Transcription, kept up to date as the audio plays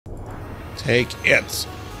Take it.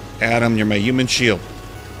 Adam, you're my human shield.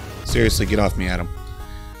 Seriously, get off me, Adam.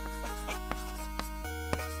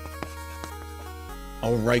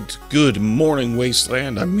 Alright, good morning,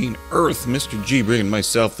 Wasteland. I mean Earth. Mr. G bringing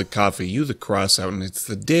myself the coffee, you the Crossout, and it's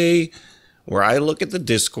the day where I look at the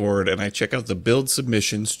Discord and I check out the build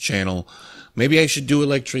submissions channel. Maybe I should do it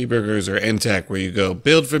like Tree Burgers or NTAC where you go,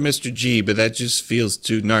 build for Mr. G, but that just feels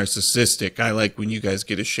too narcissistic. I like when you guys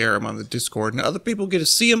get to share them on the Discord and other people get to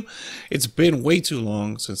see them. It's been way too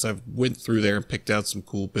long since I've went through there and picked out some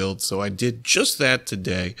cool builds, so I did just that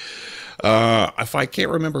today. If I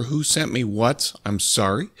can't remember who sent me what, I'm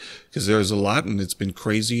sorry, because there's a lot and it's been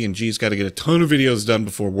crazy, and G's got to get a ton of videos done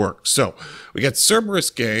before work. So, we got Cerberus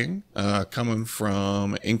Gang coming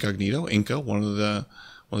from Incognito, Inca, one of the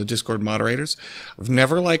Discord moderators. I've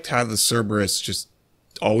never liked how the Cerberus just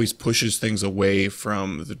always pushes things away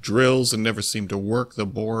from the drills and never seem to work. The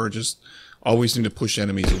borer just always seem to push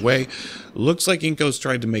enemies away. Looks like Inco's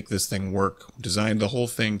tried to make this thing work. Designed the whole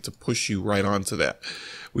thing to push you right onto that.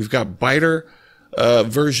 We've got Biter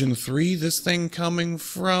version 3. This thing coming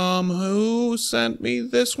from... Who sent me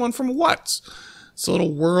this one? From what? It's a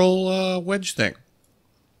little whirl wedge thing.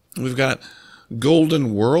 We've got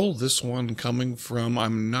Golden Whirl, this one coming from,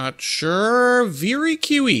 I'm not sure, Very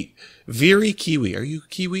Kiwi. Very Kiwi. Are you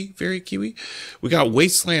Kiwi? Very Kiwi? We got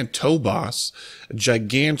Wasteland Toe Boss, a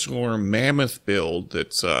Gigantor Mammoth build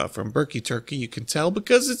that's from Berky Turkey. You can tell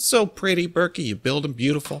because it's so pretty, Berky. You build them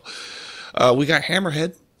beautiful. We got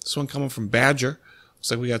Hammerhead, this one coming from Badger.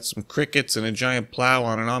 Looks like we got some crickets and a giant plow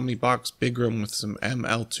on an Omnibox big room with some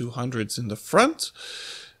ML200s in the front.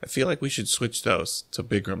 I feel like we should switch those to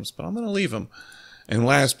Bigrams, but I'm going to leave them. And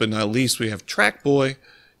last but not least, we have Track Boy,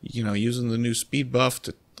 you know, using the new speed buff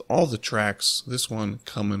to all the tracks. This one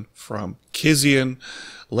coming from Kizian.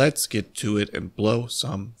 Let's get to it and blow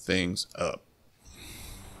some things up.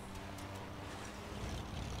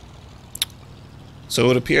 So it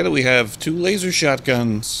would appear that we have 2 laser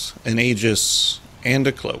shotguns, an Aegis, and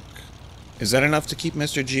a cloak. Is that enough to keep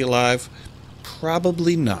Mr. G alive?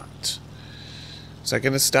 Probably not. Is that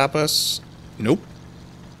going to stop us? Nope.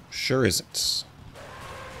 Sure isn't.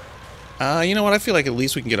 You know what? I feel like at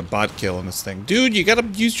least we can get a bot kill on this thing. Dude, you got to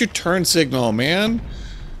use your turn signal, man.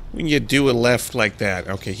 When you do a left like that.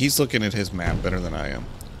 Okay, he's looking at his map better than I am.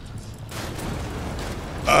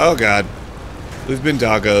 Oh, God. We've been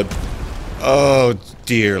doggoed. Oh,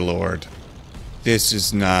 dear Lord. This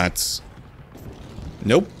is not...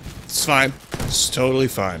 Nope. It's fine. It's totally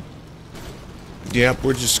fine. Yep,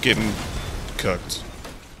 we're just getting... cooked.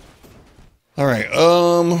 Alright,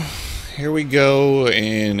 here we go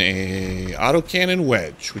in a autocannon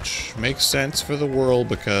wedge, which makes sense for the world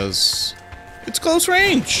because it's close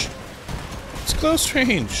range. It's close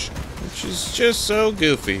range, which is just so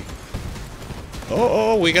goofy.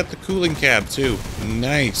 Oh, we got the cooling cab too.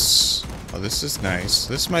 Nice. Oh, this is nice.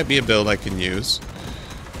 This might be a build I can use.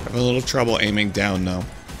 I have a little trouble aiming down though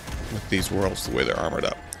with these worlds the way they're armored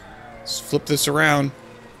up. Let's flip this around.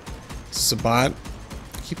 Is this a bot?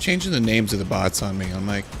 I keep changing the names of the bots on me. I'm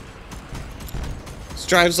like, this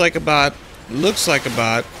drives like a bot, looks like a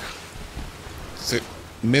bot. Does it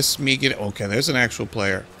miss me getting... Okay, there's an actual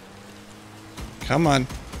player. Come on.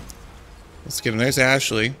 Let's get him. There's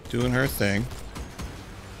Ashley doing her thing.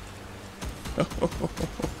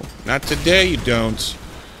 Not today, you don't.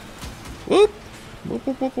 Whoop. Whoop,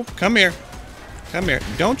 whoop, whoop, whoop. Come here. Come here.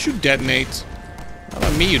 Don't you detonate. Not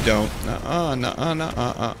on me, you don't. Nope.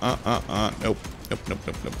 Nope, nope,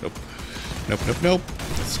 nope, nope, nope. Nope, nope, nope.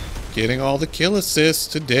 It's getting all the kill assists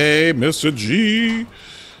today, Mr. G.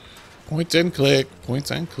 Point and click.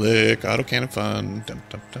 Points and click. Autocannon fun. Dum,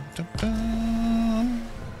 dum, dum, dum, dum.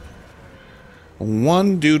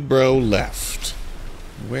 One dude bro left.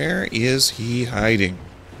 Where is he hiding?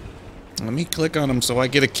 Let me click on him so I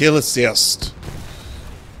get a kill assist.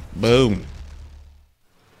 Boom.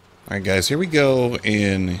 Alright guys, here we go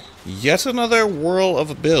in yet another whirl of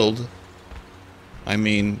a build. I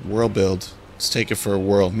mean, whirl build. Let's take it for a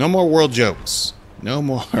whirl. No more world jokes. No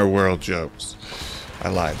more world jokes. I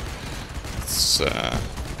lied. Let's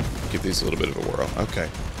give these a little bit of a whirl. Okay.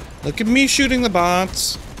 Look at me shooting the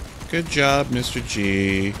bots. Good job, Mr.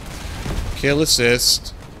 G. Kill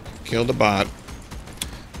assist. Killed a bot.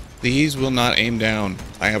 These will not aim down.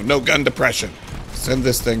 I have no gun depression. Send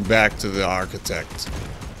this thing back to the architect.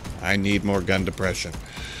 I need more gun depression.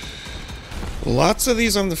 Lots of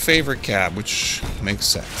these on the favorite cab, which makes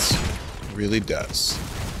sense. It really does.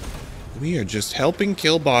 We are just helping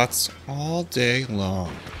kill bots all day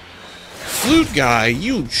long. Flute guy,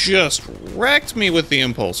 you just wrecked me with the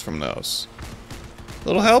impulse from those.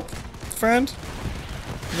 Little help, friend?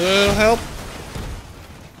 Little help?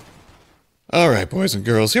 Alright, boys and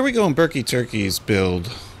girls, here we go in Berky Turkey's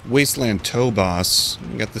build. Wasteland Tow Boss.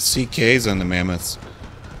 We got the CKs on the mammoths.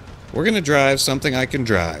 We're gonna drive something I can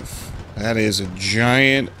drive. That is a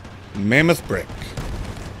giant mammoth brick.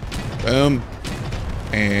 Boom.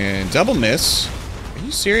 And double miss. Are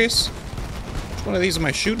you serious? Which one of these am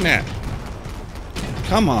I shooting at?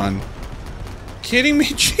 Come on. Kidding me?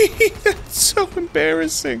 Gee, that's so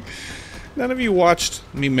embarrassing. None of you watched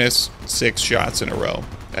me miss 6 shots in a row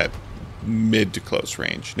at mid to close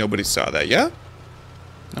range. Nobody saw that, yeah?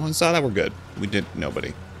 No one saw that? We're good. We did.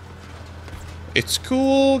 Nobody. It's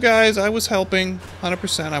cool, guys. I was helping.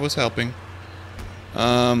 100% I was helping.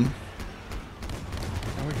 There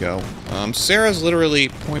we go. Sarah's literally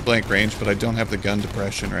point blank range, but I don't have the gun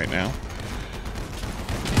depression right now.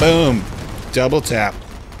 Boom. Double tap.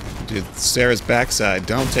 Dude, Sarah's backside.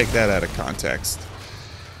 Don't take that out of context.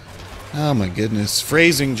 Oh my goodness.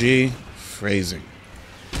 Phrasing, G. Phrasing.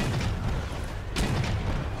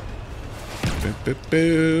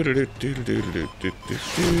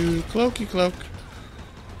 Cloaky cloak.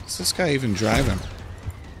 What's this guy even driving?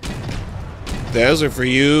 Those are for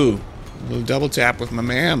you. A little double tap with my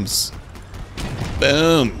mams.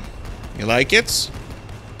 Boom. You like it?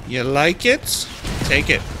 You like it? Take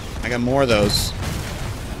it. I got more of those.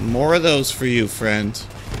 More of those for you, friend.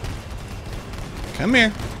 Come here.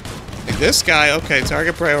 Hey, this guy. Okay,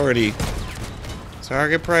 target priority.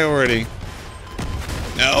 Target priority.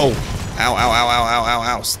 No. Ow, ow, ow, ow, ow, ow,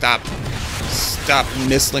 ow. Stop. Stop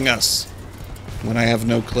missling us when I have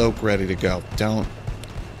no cloak ready to go. Don't.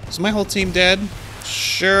 Is my whole team dead?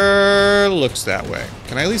 Sure looks that way.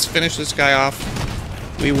 Can I at least finish this guy off?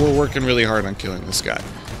 We were working really hard on killing this guy.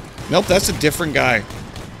 Nope, that's a different guy.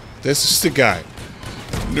 This is the guy.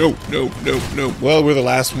 Nope, nope, nope, nope. Well, we're the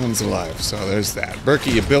last ones alive, so there's that.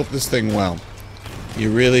 Berky, you built this thing well.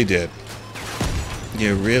 You really did.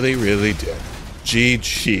 You really, really did.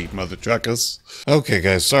 GG, mother truckers. Okay,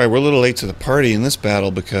 guys, sorry, we're a little late to the party in this battle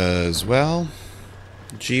because, well,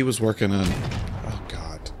 G was working on, oh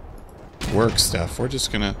god, work stuff. We're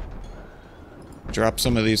just gonna drop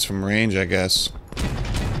some of these from range, I guess.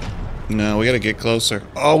 No, we gotta get closer.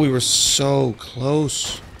 Oh, we were so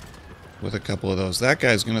close with a couple of those. That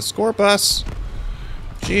guy's gonna scorp us.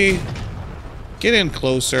 G, get in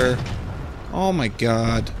closer. Oh my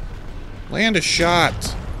god. Land a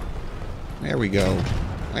shot. There we go.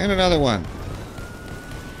 Land another one.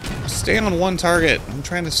 Stay on one target. I'm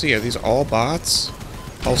trying to see. Are these all bots?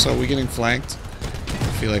 Also, are we getting flanked?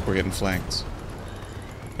 I feel like we're getting flanked.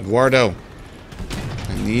 Eduardo,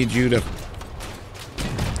 I need you to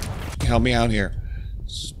help me out here.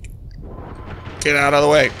 Get out of the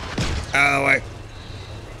way. Out of the way.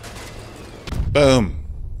 Boom.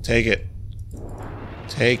 Take it.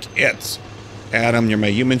 Take it. Adam, you're my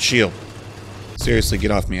human shield. Seriously, get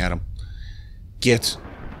off me, Adam. Get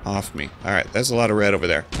off me. Alright, that's a lot of red over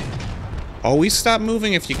there. Always stop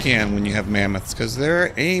moving if you can when you have mammoths, because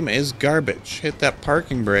their aim is garbage. Hit that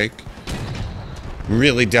parking brake.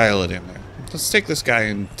 Really dial it in there. Let's take this guy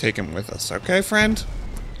and take him with us, okay, friend?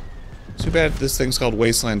 Too bad this thing's called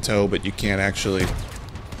Wasteland Tow, but you can't actually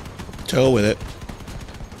tow with it.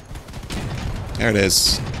 There it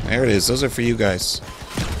is. There it is. Those are for you guys.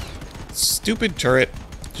 Stupid turret.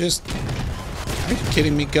 Just... Are you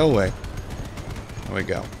kidding me? Go away. There we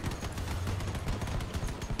go.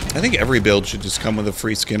 I think every build should just come with a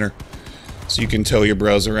free Skinner. So you can tow your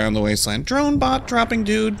bros around the wasteland. Drone bot dropping,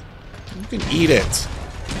 dude. You can eat it.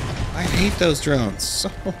 I hate those drones so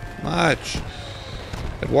much.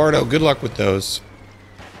 Eduardo, good luck with those.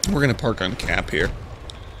 We're gonna park on cap here.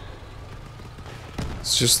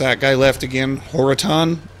 It's just that guy left again.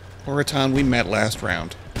 Horaton. Horaton, we met last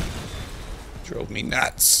round. Drove me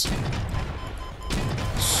nuts.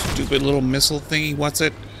 Stupid little missile thingy, what's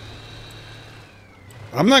it?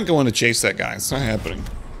 I'm not going to chase that guy, it's not happening.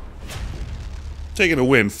 Taking a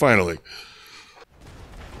win, finally.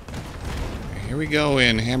 Here we go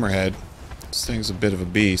in Hammerhead. This thing's a bit of a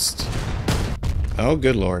beast. Oh,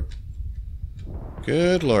 good lord.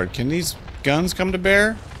 Good lord. Can these guns come to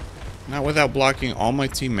bear? Not without blocking all my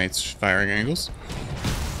teammates' firing angles.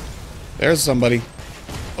 There's somebody.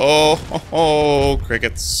 Oh,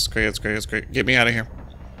 crickets, crickets, crickets, crickets. Get me out of here.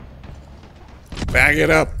 Back it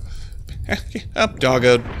up. Back it up,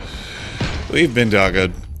 doggoed. We've been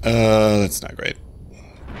doggoed. That's not great.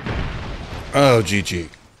 Oh, GG.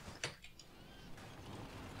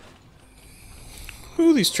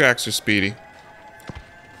 Ooh, these tracks are speedy.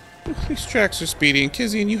 Ooh, these tracks are speedy. And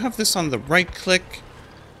Kizzy, and you have this on the right click?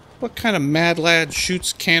 What kind of mad lad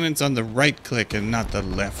shoots cannons on the right click and not the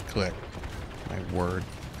left click? My word.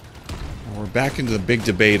 Well, we're back into the big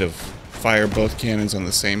debate of fire both cannons on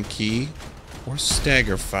the same key. or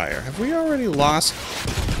stagger fire. Have we already lost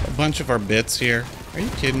a bunch of our bits here? Are you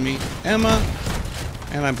kidding me? Emma?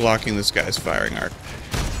 And I'm blocking this guy's firing arc.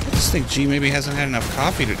 I just think G maybe hasn't had enough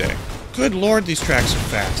coffee today. Good lord, these tracks are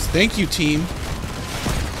fast. Thank you, team.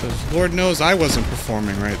 Because Lord knows I wasn't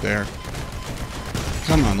performing right there.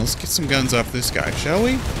 Come on, let's get some guns off this guy, shall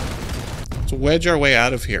we? Let's wedge our way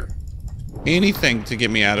out of here. Anything to get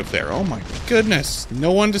me out of there. Oh my goodness.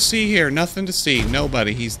 No one to see here. Nothing to see.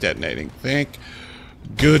 Nobody. He's detonating. Thank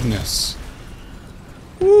goodness.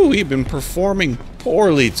 Woo, we've been performing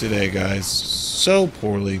poorly today, guys. So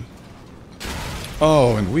poorly.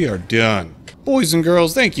 Oh, and we are done. Boys and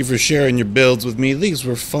girls, thank you for sharing your builds with me. These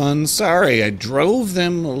were fun. Sorry, I drove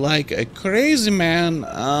them like a crazy man.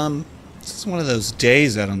 This is one of those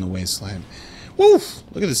days out on the wasteland. Woof!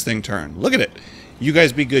 Look at this thing turn. Look at it. You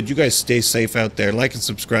guys be good. You guys stay safe out there. Like and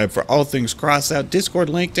subscribe for all things Crossout. Discord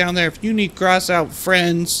link down there if you need Crossout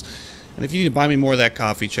friends. And if you need to buy me more of that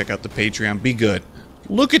coffee, check out the Patreon. Be good.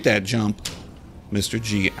 Look at that jump. Mr.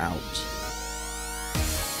 G out.